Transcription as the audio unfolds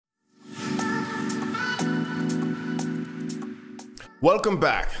Welcome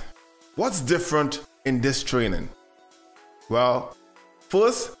back. What's different in this training? Well,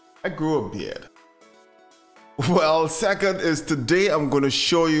 first, I grew a beard. Well, second is today I'm going to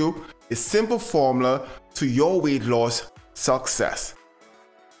show you a simple formula to your weight loss success.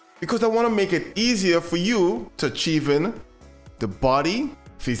 Because I want to make it easier for you to achieving the body,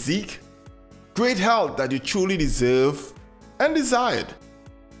 physique, great health that you truly deserve and desired.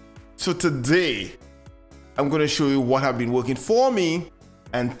 So today, I'm going to show you what have been working for me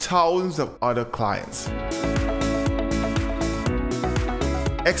and thousands of other clients.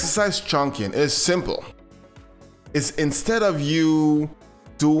 Exercise chunking is simple. It's instead of you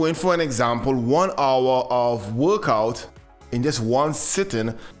doing, for an example, 1 hour of workout in just one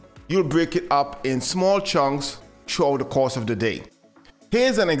sitting, you'll break it up in small chunks throughout the course of the day.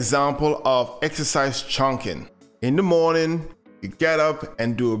 Here's an example of exercise chunking. In the morning, you get up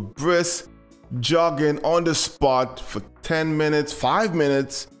and do a brisk jogging on the spot for 10 minutes, 5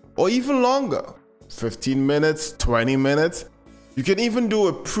 minutes, or even longer, 15 minutes, 20 minutes. You can even do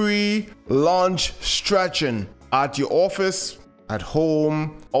a pre-lunch stretching at your office, at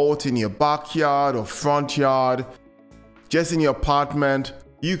home, out in your backyard or front yard, just in your apartment.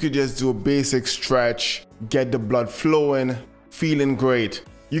 You could just do a basic stretch, get the blood flowing, feeling great.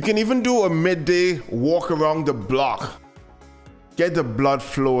 You can even do a midday walk around the block, get the blood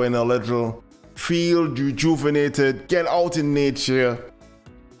flowing a little, feel rejuvenated, get out in nature.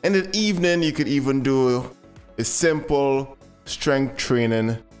 In the evening, you could even do a simple strength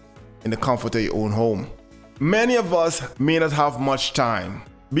training in the comfort of your own home. Many of us may not have much time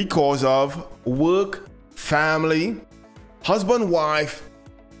because of work, family, husband, wife,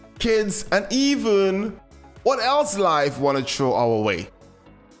 kids, and even what else life want to throw our way.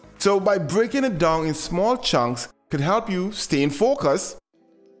 So by breaking it down in small chunks could help you stay in focus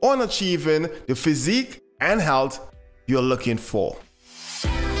on achieving the physique and health you're looking for.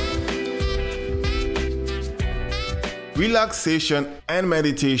 Relaxation and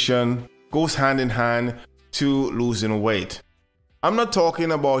meditation goes hand in hand to losing weight. I'm not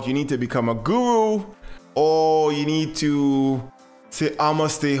talking about you need to become a guru or you need to say, I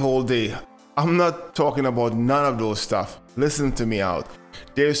must stay whole day. I'm not talking about none of those stuff. Listen to me out.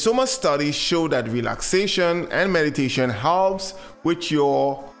 There's so much studies show that relaxation and meditation helps with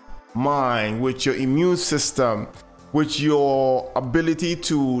your mind, with your immune system, with your ability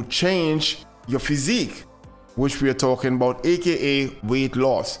to change your physique, which we are talking about, aka weight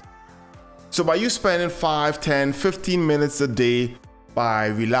loss. So by you spending 5, 10, 15 minutes a day by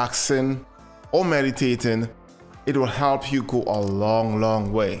relaxing or meditating, it will help you go a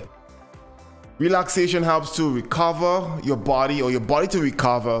long way. Relaxation helps to recover your body or your body to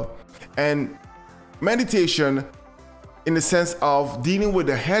recover, and meditation in the sense of dealing with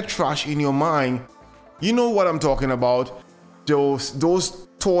the head trash in your mind. You know what I'm talking about. Those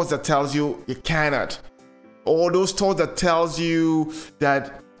thoughts that tells you you cannot, or those thoughts that tells you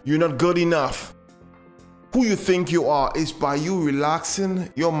that you're not good enough. Who you think you are is by you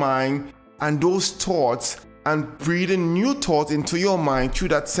relaxing your mind and those thoughts and breathing new thoughts into your mind through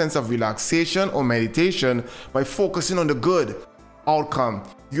that sense of relaxation or meditation by focusing on the good outcome.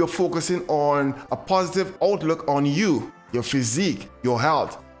 You're focusing on a positive outlook on you, your physique, your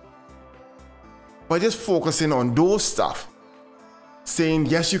health. By just focusing on those stuff, saying,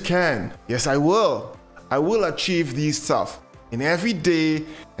 yes, you can. Yes, I will. I will achieve these stuff. In every day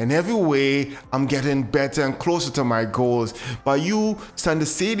and every way, I'm getting better and closer to my goals. By you starting to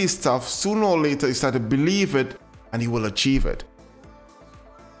say this stuff, sooner or later, you start to believe it and you will achieve it.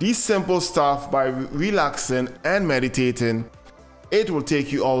 These simple stuff, by relaxing and meditating, it will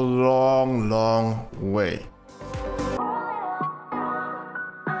take you a long way.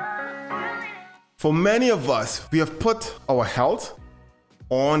 For many of us, we have put our health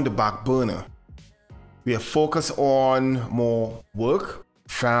on the back burner. We are focused on more work,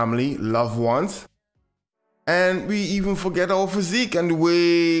 family, loved ones, and we even forget our physique and the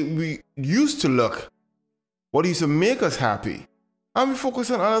way we used to look, what used to make us happy. And we focus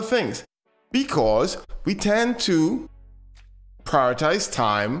on other things because we tend to prioritize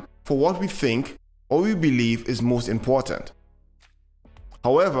time for what we think or we believe is most important.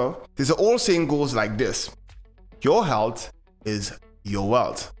 However, there's an old saying goes like this: your health is your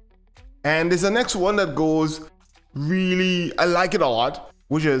wealth. And there's the next one that goes really, I like it a lot,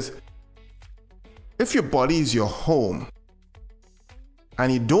 which is, if your body is your home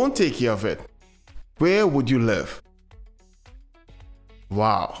and you don't take care of it, where would you live?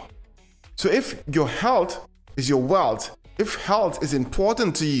 Wow. So if your health is your wealth, if health is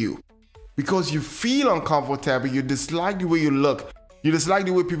important to you because you feel uncomfortable, you dislike the way you look, you dislike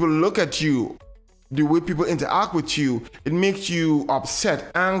the way people look at you, the way people interact with you. It makes you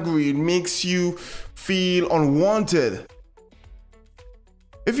upset, angry. It makes you feel unwanted.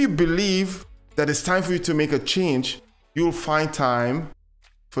 If you believe that it's time for you to make a change, you'll find time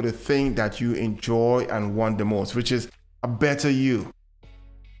for the thing that you enjoy and want the most, which is a better you,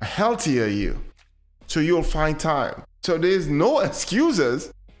 a healthier you. So you'll find time. So there's no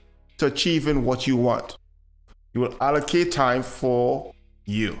excuses to achieving what you want. You will allocate time for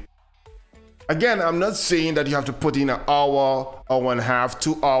you. Again, I'm not saying that you have to put in an hour, hour and a half,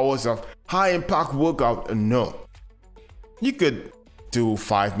 2 hours of high impact workout. No. You could do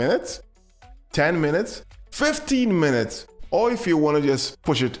 5 minutes, 10 minutes, 15 minutes, or if you want to just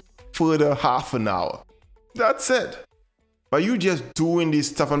push it further, half an hour. That's it. By you just doing this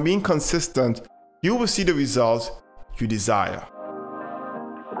stuff and being consistent, you will see the results you desire.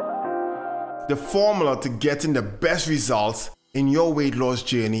 The formula to getting the best results in your weight loss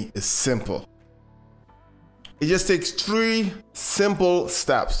journey is simple. It just takes 3 simple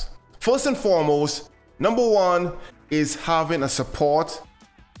steps. First and foremost, number 1 is having a support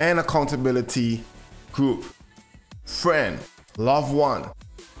and accountability group. Friend, loved one.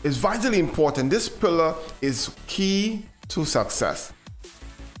 It's vitally important. This pillar is key to success.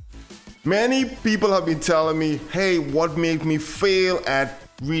 Many people have been telling me, hey, what made me fail at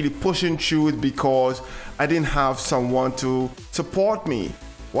really pushing through it because I didn't have someone to support me.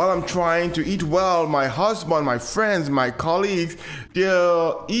 While I'm trying to eat well, my husband, my friends, my colleagues,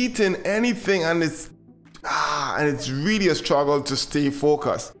 they're eating anything and it's really a struggle to stay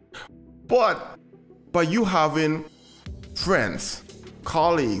focused. But by you having friends,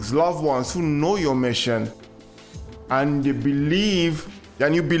 colleagues, loved ones who know your mission and you believe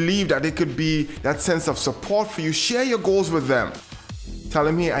that it could be that sense of support for you, share your goals with them. Tell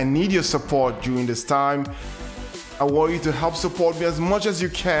them, hey, I need your support during this time. I want you to help support me as much as you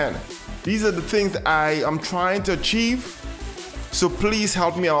can. These are the things that I am trying to achieve. So please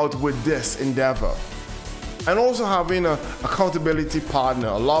help me out with this endeavor. And also having an accountability partner,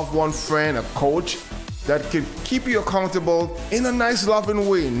 a loved one, friend, a coach that could keep you accountable in a nice, loving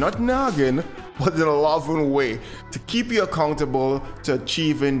way, not nagging, but in a loving way, to keep you accountable to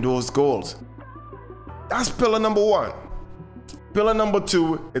achieving those goals. That's pillar number 1. Pillar number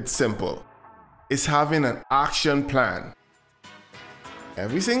 2, it's simple. It's having an action plan.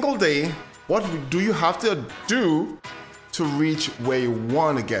 Every single day, what do you have to do to reach where you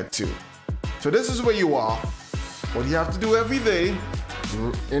want to get to? So this is where you are. What you have to do every day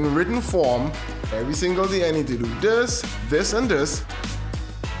in written form, every single day I need to do this, this, and this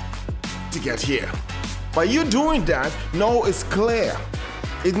to get here. By you doing that, now it's clear.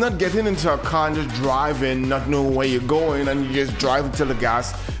 It's not getting into a car and just driving, not knowing where you're going, and you just drive until the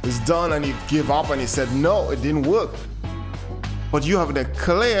gas is done and you give up and you said, no, it didn't work. But you have a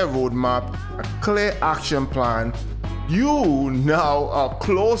clear roadmap, a clear action plan. You now are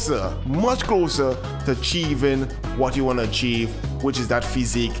closer, much closer to achieving what you want to achieve, which is that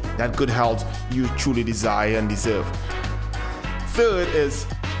physique, that good health you truly desire and deserve. Third is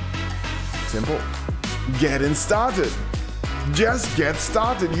simple, getting started. Just get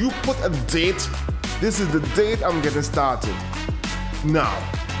started. You put a date. This is the date I'm getting started. Now.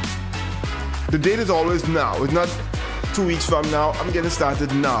 The date is always now. It's not 2 weeks from now. I'm getting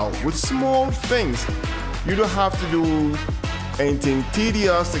started now with small things. You don't have to do anything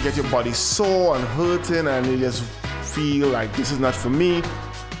tedious to get your body sore and hurting and you just feel like this is not for me.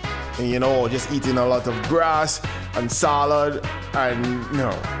 And just eating a lot of grass and salad and no.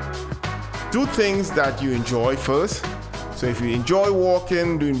 Do things that you enjoy first. So if you enjoy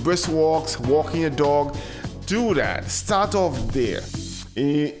walking, doing brisk walks, walking your dog, do that. Start off there.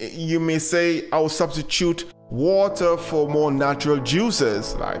 You may say, I'll substitute water for more natural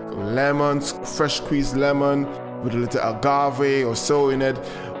juices like lemons, fresh squeezed lemon with a little agave or so in it.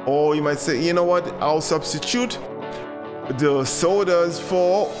 Or you might say, you know what, I'll substitute the sodas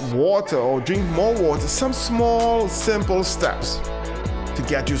for water or drink more water. Some small, simple steps to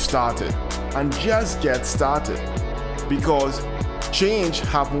get you started. And just get started. Because change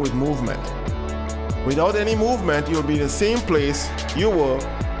happens with movement. Without any movement, you'll be in the same place you were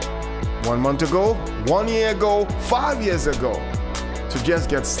 1 month ago, 1 year ago, 5 years ago. So just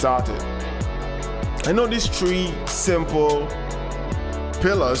get started. I know these 3 simple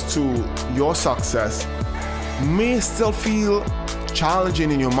pillars to your success may still feel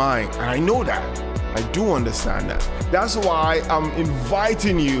challenging in your mind. And I know that. I do understand that. That's why I'm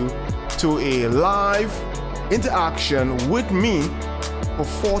inviting you to a live interaction with me for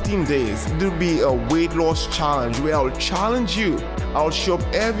 14 days. It'll be a weight loss challenge where I'll challenge you. I'll show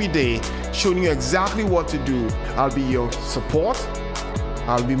up every day showing you exactly what to do. I'll be your support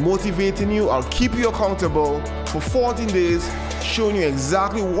I'll be motivating you. I'll keep you accountable for 14 days, showing you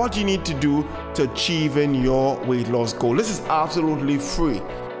exactly what you need to do to achieving your weight loss goal. This is absolutely free.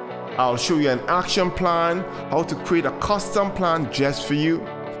 I'll show you an action plan, how to create a custom plan just for you,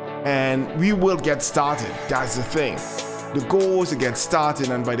 and we will get started. That's the thing. The goal is to get started,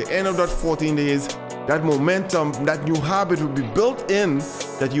 and by the end of that 14 days, that momentum, that new habit will be built in,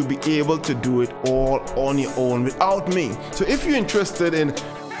 that you'll be able to do it all on your own without me. So if you're interested in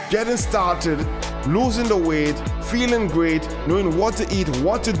getting started, losing the weight, feeling great, knowing what to eat,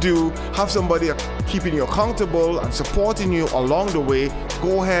 what to do, have somebody keeping you accountable and supporting you along the way,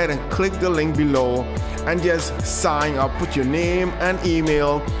 go ahead and click the link below and just sign up. Put your name and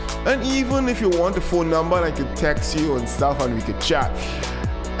email, and even if you want the phone number, I can text you and stuff and we could chat.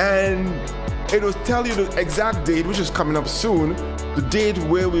 And it will tell you the exact date, which is coming up soon, the date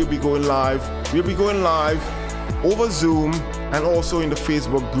where we'll be going live. We'll be going live over Zoom and also in the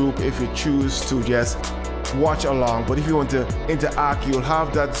Facebook group if you choose to just watch along. But if you want to interact, you'll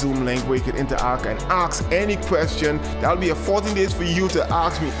have that Zoom link where you can interact and ask any question. That'll be a 14 days for you to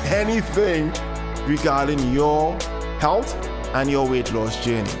ask me anything regarding your health and your weight loss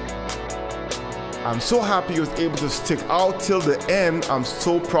journey. I'm so happy you was able to stick out till the end. I'm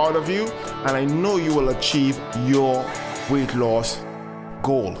so proud of you, and I know you will achieve your weight loss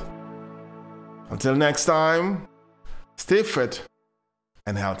goal. Until next time, stay fit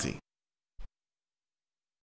and healthy.